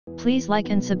Please like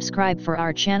and subscribe for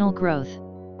our channel growth.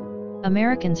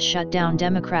 Americans shut down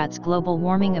Democrats' global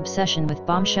warming obsession with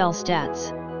bombshell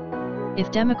stats. If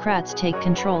Democrats take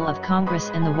control of Congress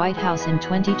and the White House in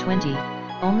 2020,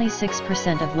 only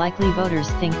 6% of likely voters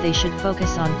think they should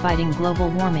focus on fighting global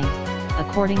warming,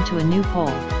 according to a new poll.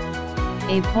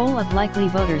 A poll of likely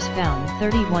voters found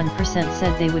 31%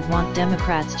 said they would want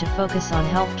Democrats to focus on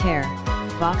health care.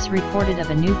 Vox reported of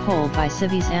a new poll by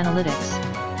Civis Analytics,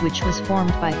 which was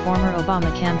formed by former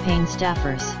Obama campaign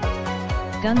staffers.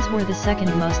 Guns were the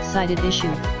second most cited issue,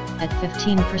 at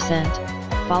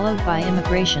 15%, followed by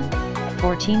immigration,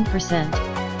 14%,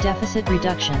 deficit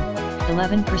reduction,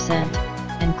 11%,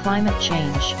 and climate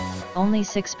change, only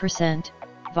 6%,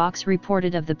 Vox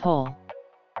reported of the poll.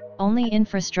 Only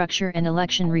infrastructure and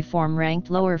election reform ranked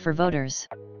lower for voters.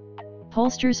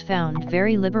 Pollsters found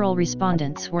very liberal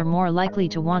respondents were more likely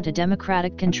to want a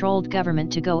Democratic-controlled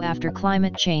government to go after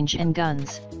climate change and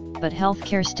guns, but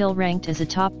healthcare still ranked as a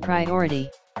top priority.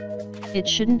 It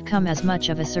shouldn't come as much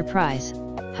of a surprise,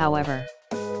 however.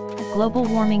 Global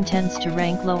warming tends to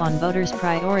rank low on voters'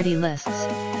 priority lists,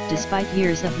 despite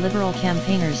years of liberal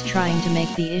campaigners trying to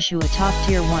make the issue a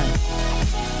top-tier one.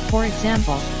 For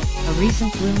example, a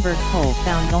recent Bloomberg poll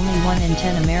found only 1 in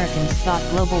 10 Americans thought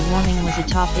global warming was a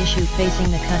top issue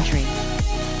facing the country.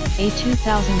 A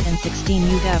 2016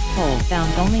 YouGov poll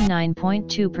found only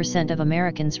 9.2% of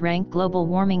Americans rank global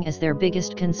warming as their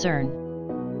biggest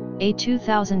concern. A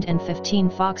 2015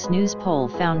 Fox News poll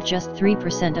found just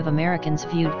 3% of Americans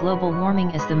viewed global warming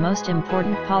as the most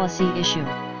important policy issue.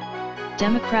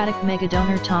 Democratic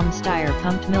megadonor Tom Steyer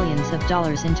pumped millions of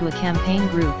dollars into a campaign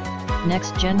group,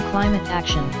 Next Gen Climate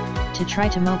Action, to try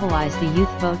to mobilize the youth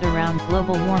vote around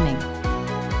global warming.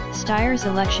 Steyer's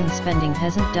election spending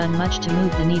hasn't done much to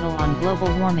move the needle on global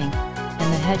warming,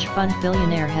 and the hedge fund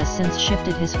billionaire has since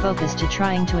shifted his focus to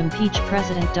trying to impeach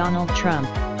President Donald Trump.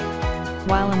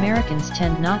 While Americans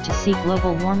tend not to see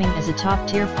global warming as a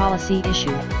top-tier policy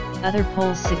issue, other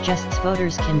polls suggests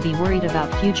voters can be worried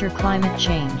about future climate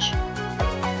change.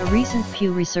 A recent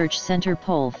Pew Research Center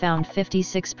poll found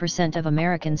 56% of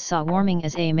Americans saw warming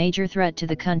as a major threat to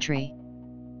the country.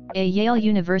 A Yale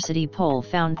University poll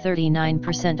found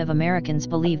 39% of Americans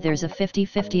believe there's a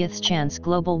 50/50 chance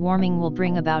global warming will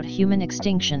bring about human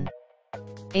extinction.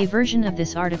 A version of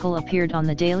this article appeared on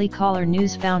the Daily Caller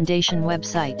News Foundation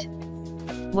website.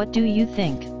 What do you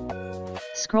think?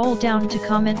 Scroll down to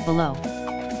comment below.